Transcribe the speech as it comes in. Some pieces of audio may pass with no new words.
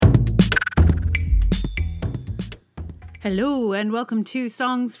Hello and welcome to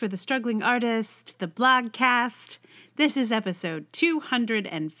Songs for the Struggling Artist, the blogcast. This is episode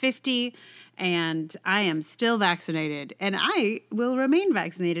 250 and I am still vaccinated and I will remain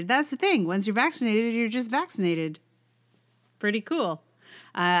vaccinated. That's the thing. Once you're vaccinated, you're just vaccinated. Pretty cool.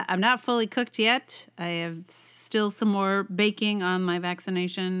 I'm not fully cooked yet. I have still some more baking on my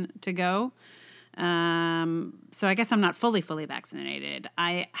vaccination to go. So I guess I'm not fully vaccinated.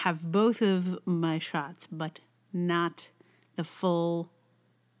 I have both of my shots, but not the full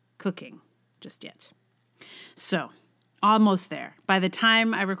cooking just yet. So, almost there. By the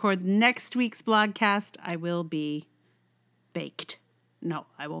time I record next week's blogcast, I will be baked. No,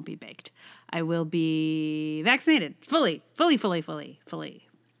 I won't be baked. I will be vaccinated. Fully.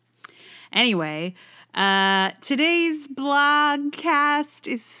 Anyway, today's blogcast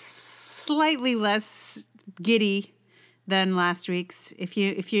is slightly less giddy than last week's. If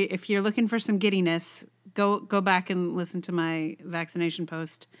you're looking for some giddiness, go back and listen to my vaccination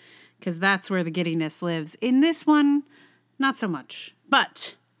post, because that's where the giddiness lives. In this one, not so much.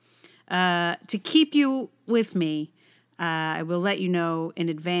 But to keep you with me, I will let you know in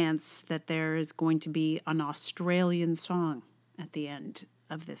advance that there is going to be an Australian song at the end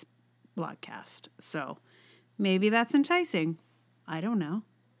of this blogcast. So maybe that's enticing. I don't know.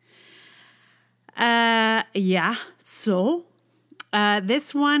 So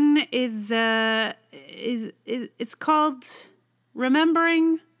this one is it's called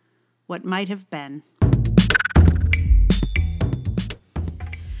Remembering What Might Have Been.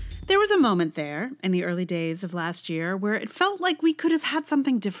 There was a moment there in the early days of last year where it felt like we could have had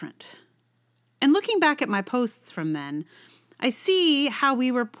something different. And looking back at my posts from then, I see how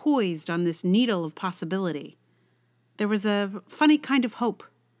we were poised on this needle of possibility. There was a funny kind of hope,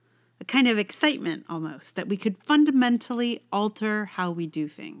 a kind of excitement almost, that we could fundamentally alter how we do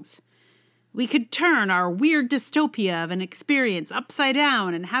things. We could turn our weird dystopia of an experience upside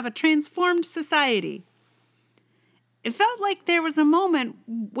down and have a transformed society. It felt like there was a moment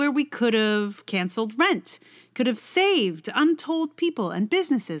where we could have canceled rent, could have saved untold people and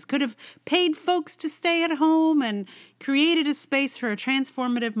businesses, could have paid folks to stay at home and created a space for a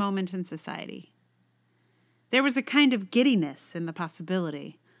transformative moment in society. There was a kind of giddiness in the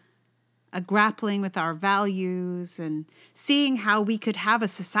possibility, a grappling with our values and seeing how we could have a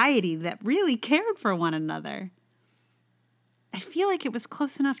society that really cared for one another. I feel like it was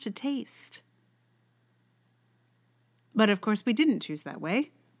close enough to taste. But of course, we didn't choose that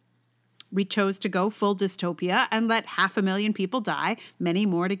way. We chose to go full dystopia and let 500,000 people die, many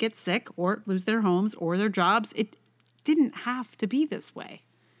more to get sick or lose their homes or their jobs. It didn't have to be this way.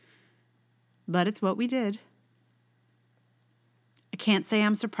 But it's what we did. I can't say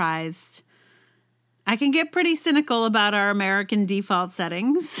I'm surprised. I can get pretty cynical about our American default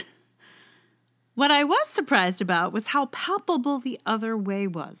settings. What I was surprised about was how palpable the other way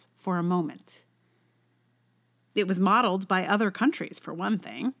was for a moment. It was modeled by other countries, for one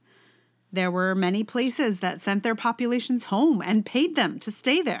thing. There were many places that sent their populations home and paid them to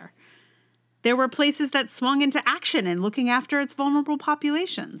stay there. There were places that swung into action in looking after its vulnerable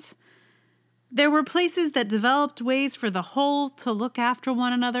populations. There were places that developed ways for the whole to look after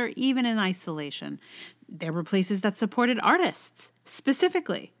one another, even in isolation. There were places that supported artists,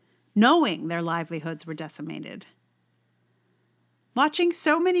 specifically, knowing their livelihoods were decimated. Watching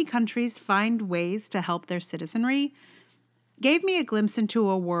so many countries find ways to help their citizenry gave me a glimpse into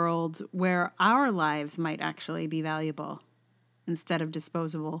a world where our lives might actually be valuable instead of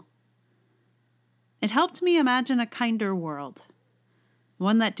disposable. It helped me imagine a kinder world,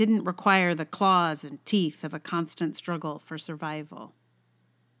 one that didn't require the claws and teeth of a constant struggle for survival.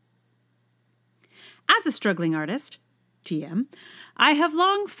 As a struggling artist, TM, I have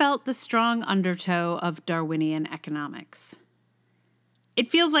long felt the strong undertow of Darwinian economics. It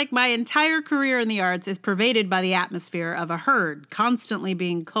feels like my entire career in the arts is pervaded by the atmosphere of a herd constantly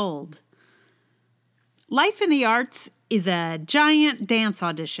being culled. Life in the arts is a giant dance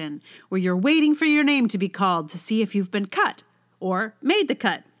audition where you're waiting for your name to be called to see if you've been cut or made the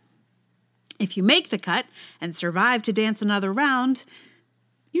cut. If you make the cut and survive to dance another round,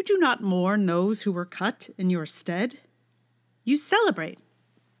 you do not mourn those who were cut in your stead. You celebrate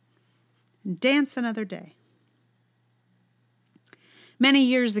and dance another day. Many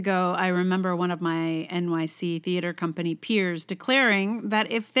years ago, I remember one of my NYC theater company peers declaring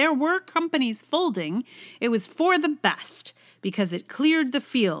that if there were companies folding, it was for the best because it cleared the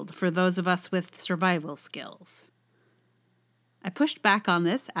field for those of us with survival skills. I pushed back on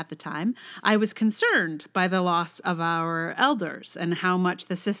this at the time. I was concerned by the loss of our elders and how much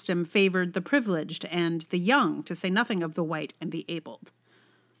the system favored the privileged and the young, to say nothing of the white and the abled.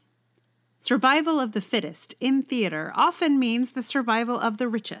 Survival of the fittest in theater often means the survival of the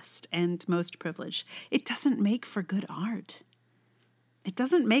richest and most privileged. It doesn't make for good art. It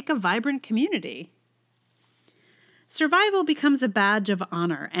doesn't make a vibrant community. Survival becomes a badge of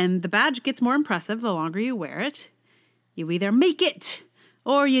honor, and the badge gets more impressive the longer you wear it. You either make it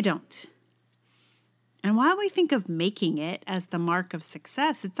or you don't. And while we think of making it as the mark of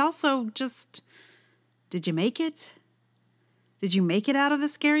success, it's also just, did you make it? Did you make it out of the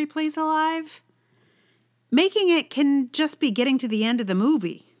scary place alive? Making it can just be getting to the end of the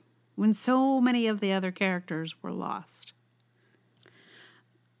movie when so many of the other characters were lost.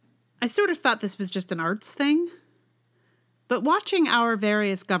 I sort of thought this was just an arts thing, but watching our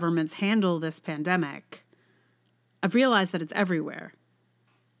various governments handle this pandemic, I've realized that it's everywhere.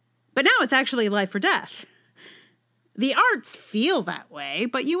 But now it's actually life or death. The arts feel that way,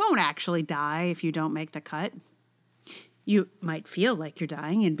 but you won't actually die if you don't make the cut. You might feel like you're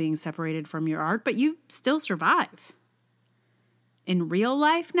dying and being separated from your art, but you still survive. In real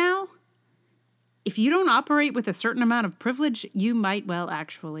life now, if you don't operate with a certain amount of privilege, you might well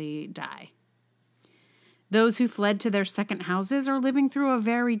actually die. Those who fled to their second houses are living through a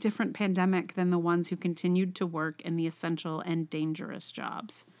very different pandemic than the ones who continued to work in the essential and dangerous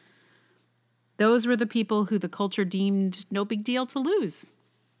jobs. Those were the people who the culture deemed no big deal to lose.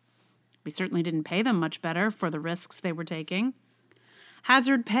 We certainly didn't pay them much better for the risks they were taking.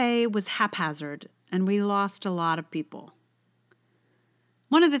 Hazard pay was haphazard, and we lost a lot of people.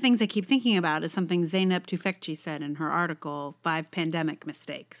 One of the things I keep thinking about is something Zeynep Tufekci said in her article, 5 Pandemic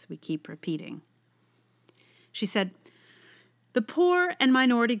Mistakes We Keep Repeating. She said, "The poor and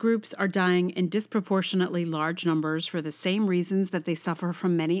minority groups are dying in disproportionately large numbers for the same reasons that they suffer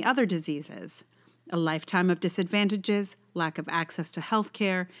from many other diseases. A lifetime of disadvantages, lack of access to health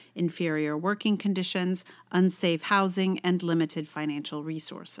care, inferior working conditions, unsafe housing, and limited financial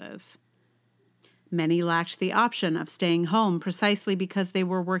resources. Many lacked the option of staying home precisely because they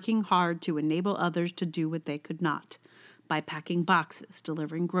were working hard to enable others to do what they could not, by packing boxes,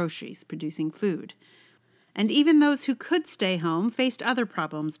 delivering groceries, producing food. And even those who could stay home faced other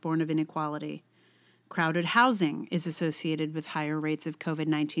problems born of inequality. Crowded housing is associated with higher rates of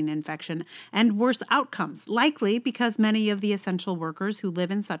COVID-19 infection and worse outcomes, likely because many of the essential workers who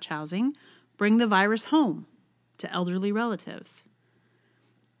live in such housing bring the virus home to elderly relatives.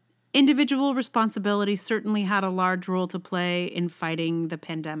 Individual responsibility certainly had a large role to play in fighting the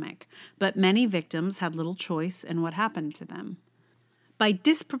pandemic, but many victims had little choice in what happened to them. By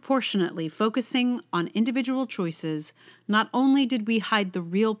disproportionately focusing on individual choices, not only did we hide the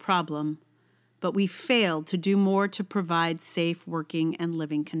real problem, but we failed to do more to provide safe working and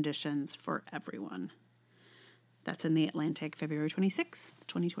living conditions for everyone." That's in The Atlantic, February 26,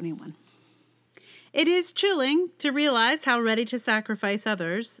 2021. It is chilling to realize how ready to sacrifice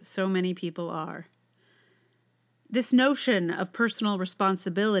others so many people are. This notion of personal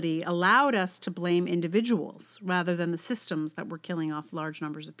responsibility allowed us to blame individuals rather than the systems that were killing off large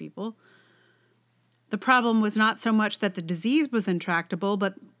numbers of people. The problem was not so much that the disease was intractable,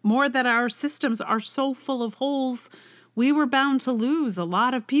 but more that our systems are so full of holes, we were bound to lose a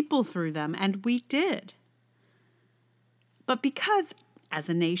lot of people through them, and we did. But because, as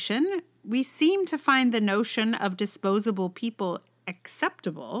a nation, we seem to find the notion of disposable people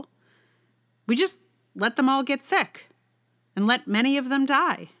acceptable, we just let them all get sick and let many of them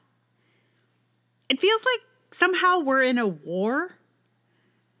die. It feels like somehow we're in a war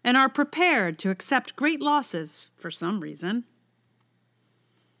and are prepared to accept great losses for some reason.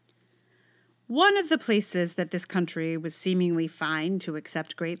 One of the places that this country was seemingly fine to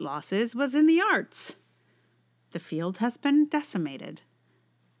accept great losses was in the arts. The field has been decimated.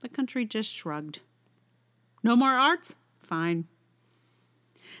 The country just shrugged. No more arts? Fine.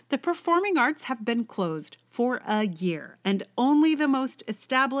 The performing arts have been closed for a year, and only the most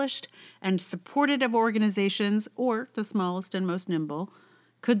established and supported of organizations, or the smallest and most nimble,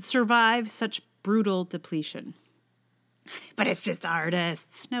 could survive such brutal depletion. But it's just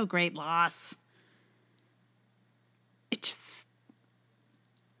artists, no great loss. It just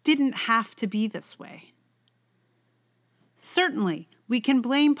didn't have to be this way. Certainly, we can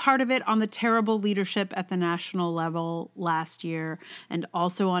blame part of it on the terrible leadership at the national level last year and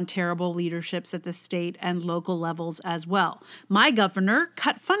also on terrible leaderships at the state and local levels as well. My governor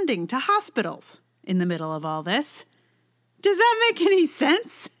cut funding to hospitals in the middle of all this. Does that make any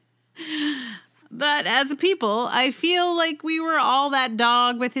sense? But as a people, I feel like we were all that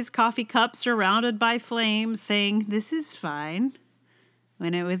dog with his coffee cup surrounded by flames saying, "This is fine,"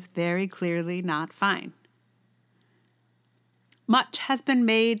 when it was very clearly not fine. Much has been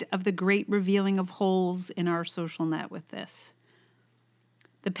made of the great revealing of holes in our social net with this.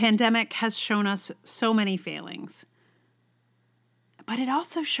 The pandemic has shown us so many failings, but it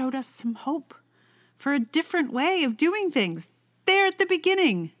also showed us some hope for a different way of doing things there at the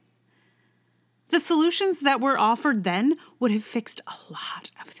beginning. The solutions that were offered then would have fixed a lot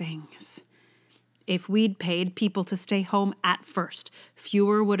of things. If we'd paid people to stay home at first,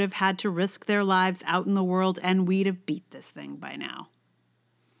 fewer would have had to risk their lives out in the world, and we'd have beat this thing by now.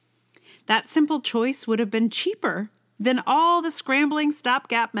 That simple choice would have been cheaper than all the scrambling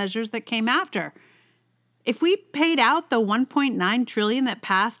stopgap measures that came after. If we'd paid out the $1.9 trillion that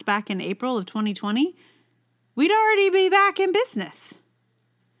passed back in April of 2020, we'd already be back in business.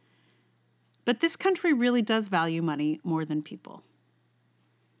 But this country really does value money more than people.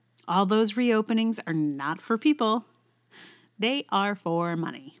 All those reopenings are not for people. They are for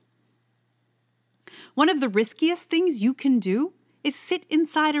money. One of the riskiest things you can do is sit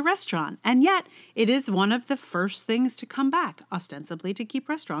inside a restaurant, and yet it is one of the first things to come back, ostensibly to keep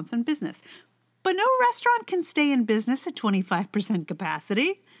restaurants in business. But no restaurant can stay in business at 25%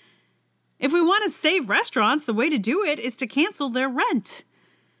 capacity. If we want to save restaurants, the way to do it is to cancel their rent.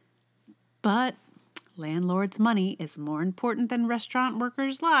 But landlords' money is more important than restaurant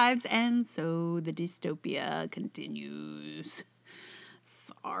workers' lives, and so the dystopia continues.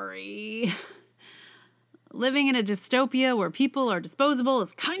 Sorry. Living in a dystopia where people are disposable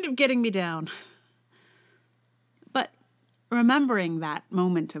is kind of getting me down. But remembering that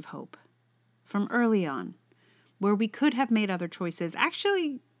moment of hope from early on, where we could have made other choices,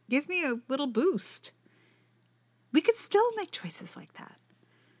 actually gives me a little boost. We could still make choices like that.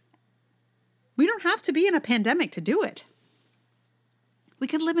 We don't have to be in a pandemic to do it. We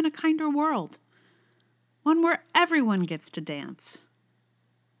could live in a kinder world, one where everyone gets to dance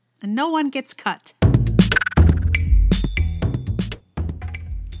and no one gets cut.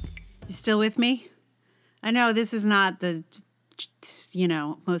 You still with me? I know this is not the,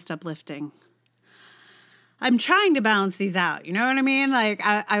 most uplifting. I'm trying to balance these out. You know what I mean? Like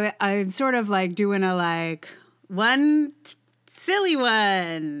I'm sort of like doing a one silly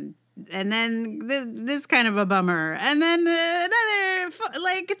one, and then this kind of a bummer, and then another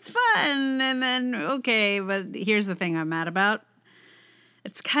it's fun, and then okay. But here's the thing I'm mad about.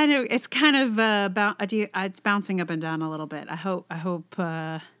 It's bouncing up and down a little bit. I hope.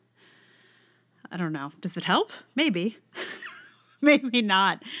 I don't know. Does it help? Maybe. Maybe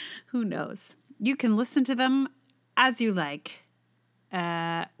not. Who knows? You can listen to them as you like.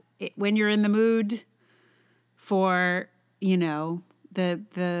 When you're in the mood for,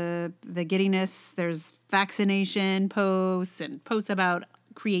 the giddiness, there's vaccination posts and posts about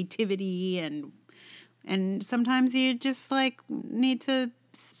creativity, and sometimes you just need to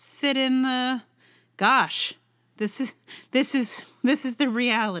sit in the gosh. This is the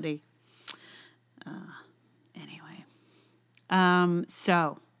reality.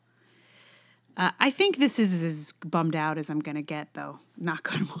 I think this is as bummed out as I'm going to get, though.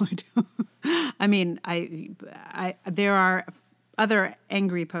 Knock on wood. I mean, there are other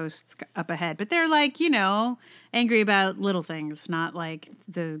angry posts up ahead, but they're angry about little things, not like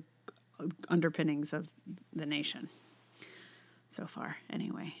the underpinnings of the nation. So far,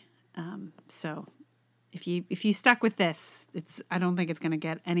 anyway. So if you stuck with this, I don't think it's going to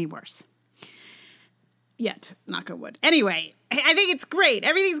get any worse. Yet, knock on wood. Anyway, I think it's great.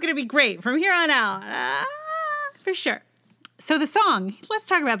 Everything's going to be great from here on out. For sure. So the song, let's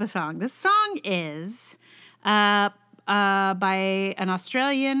talk about the song. The song is by an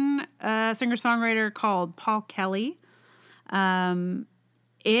Australian singer-songwriter called Paul Kelly.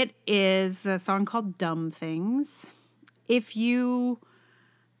 It is a song called Dumb Things. If you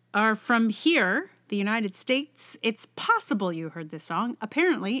are from here, the United States, it's possible you heard this song.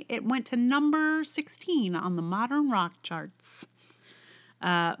 Apparently, it went to number 16 on the modern rock charts.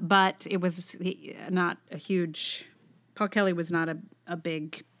 But it was not a huge... Paul Kelly was not a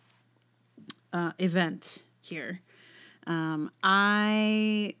big event here.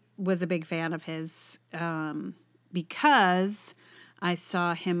 I was a big fan of his because I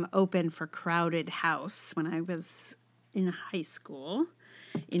saw him open for Crowded House when I was in high school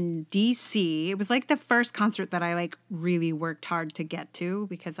in DC. It was the first concert that I really worked hard to get to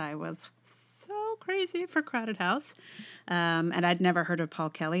because I was so crazy for Crowded House. And I'd never heard of Paul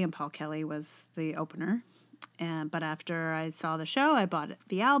Kelly, and Paul Kelly was the opener. But after I saw the show, I bought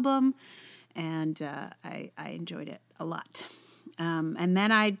the album, and I enjoyed it a lot. And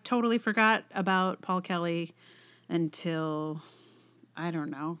then I totally forgot about Paul Kelly until, I don't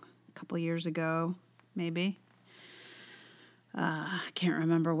know, a couple years ago, maybe. I can't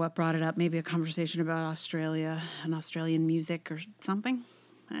remember what brought it up. Maybe a conversation about Australia and Australian music or something.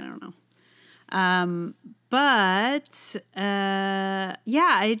 I don't know. I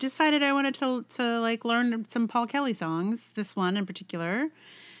decided I wanted to like learn some Paul Kelly songs, this one in particular.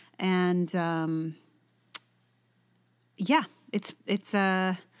 And it's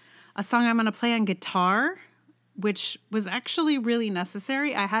a song I'm going to play on guitar, which was actually really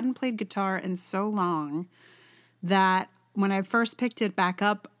necessary. I hadn't played guitar in so long that when I first picked it back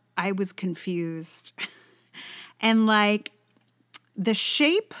up, I was confused. And like the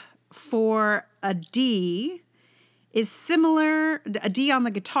shape for a D on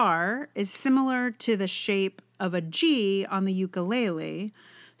the guitar is similar to the shape of a G on the ukulele.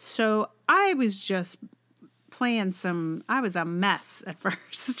 So I was just I was a mess at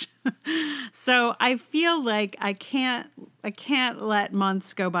first. So I feel like I can't let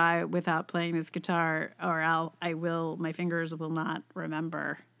months go by without playing this guitar, or my fingers will not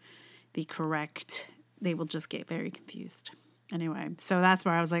remember the correct, they will just get very confused. Anyway, so that's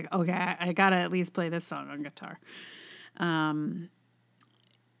where I was like, okay, I gotta at least play this song on guitar.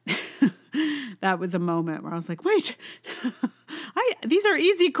 That was a moment where I was like, wait, these are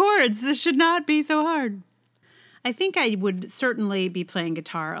easy chords. This should not be so hard. I think I would certainly be playing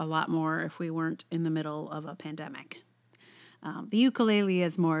guitar a lot more if we weren't in the middle of a pandemic. The ukulele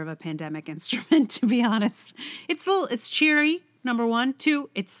is more of a pandemic instrument, to be honest. It's cheery, number one. Two,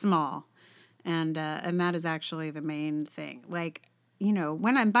 it's small. And that is actually the main thing. Like, you know,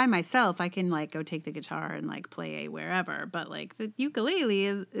 when I'm by myself, I can like go take the guitar and like play wherever. But like the ukulele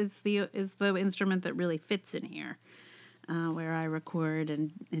is the instrument that really fits in here, where I record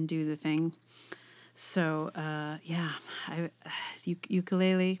and do the thing. So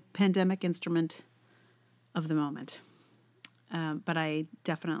ukulele, pandemic instrument of the moment. But I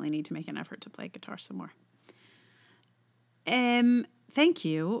definitely need to make an effort to play guitar some more. Thank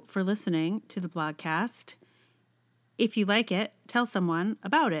you for listening to the blogcast. If you like it, tell someone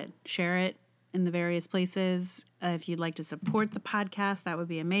about it. Share it in the various places. If you'd like to support the podcast, that would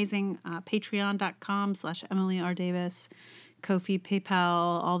be amazing. Patreon.com/Emily R. Davis. Ko-fi,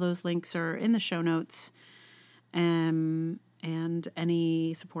 PayPal, all those links are in the show notes. And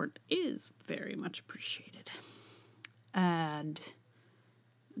any support is very much appreciated. And,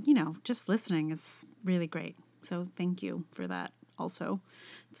 you know, just listening is really great. So thank you for that also.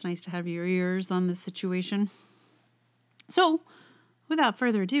 It's nice to have your ears on this situation. So, without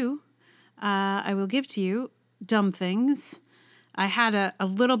further ado, I will give to you Dumb Things. I had a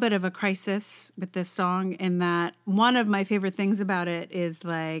little bit of a crisis with this song in that one of my favorite things about it is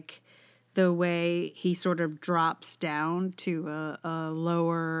like the way he sort of drops down to a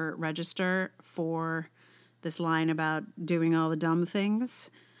lower register for this line about doing all the dumb things.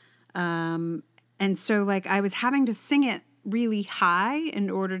 And so like I was having to sing it really high in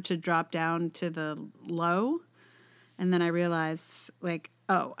order to drop down to the low. And then I realized like,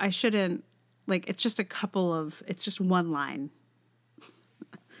 oh, I shouldn't, like, it's just one line.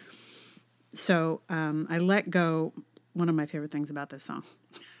 So I let go one of my favorite things about this song.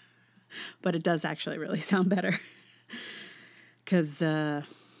 But it does actually really sound better. Because,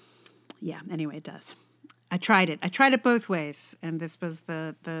 anyway, it does. I tried it both ways, and this was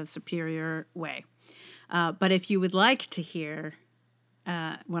the superior way. But if you would like to hear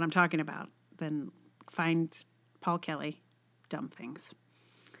what I'm talking about, then find Paul Kelly, Dumb Things.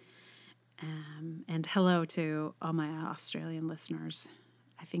 And hello to all my Australian listeners.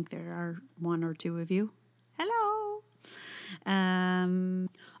 I think there are one or two of you. Hello.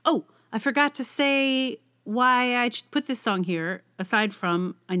 I forgot to say why I put this song here, aside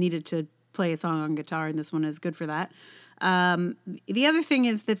from I needed to play a song on guitar, and this one is good for that. The other thing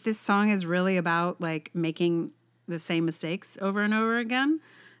is that this song is really about like making the same mistakes over and over again.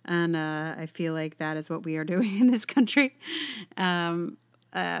 And I feel like that is what we are doing in this country.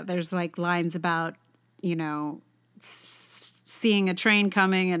 There's like lines about, you know, seeing a train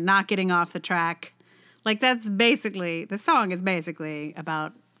coming and not getting off the track. Like that's basically, the song is basically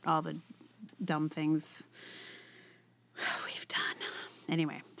about all the dumb things we've done.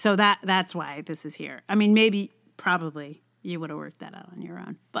 Anyway, so that's why this is here. I mean, probably you would have worked that out on your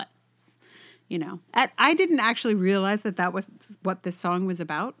own, but you know, I didn't actually realize that was what this song was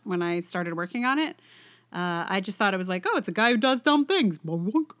about when I started working on it. I just thought it was like, oh, it's a guy who does dumb things.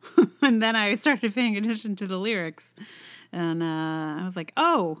 And then I started paying attention to the lyrics. And I was like,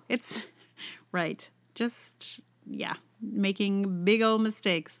 oh, it's right. Just, yeah, making big old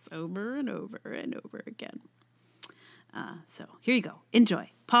mistakes over and over and over again. So here you go.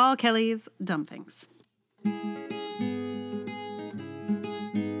 Enjoy. Paul Kelly's Dumb Things.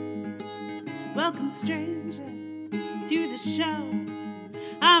 Welcome, stranger, to the show.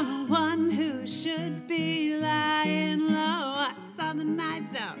 I'm the one who should be lying low. I saw the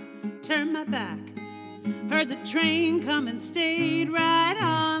knives out, turned my back. Heard the train come and stayed right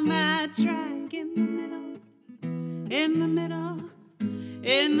on that track in the middle, in the middle,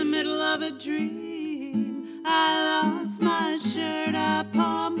 in the middle of a dream. I lost my shirt, I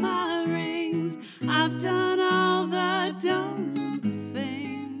pawned my rings. I've done all the dumb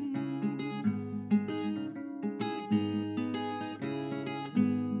things.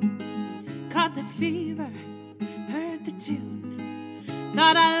 Caught the fever, heard the tune.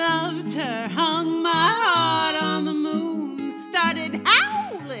 Thought I loved her, hung my heart on the moon. Started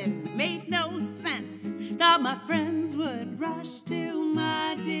howling, made no sense. Thought my friends would rush to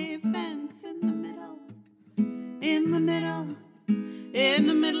my defense. In the middle, in the middle, in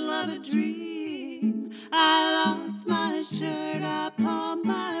the middle of a dream. I lost my shirt, I pawned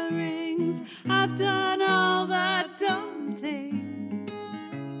my rings. I've done all the dumb things.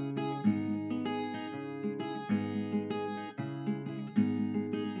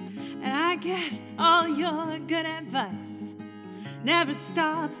 I get all your good advice. Never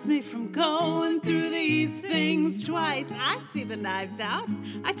stops me from going through these things twice. I see the knives out.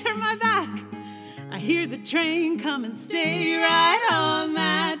 I turn my back. I hear the train come and stay right on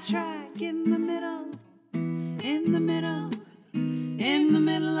that track in the middle, in the middle, in the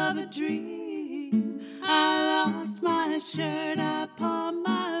middle of a dream. I lost my shirt, I pawned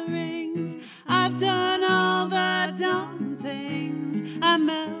my rings. I've done all the dumb things. I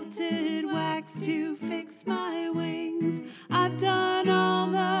melted wax to fix my wings. I've done all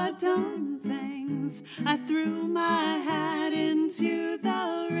the dumb things. I threw my hat into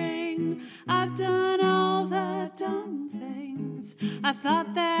the ring. I've done all the dumb things. I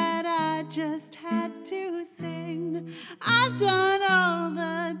thought that I just had to sing. I've done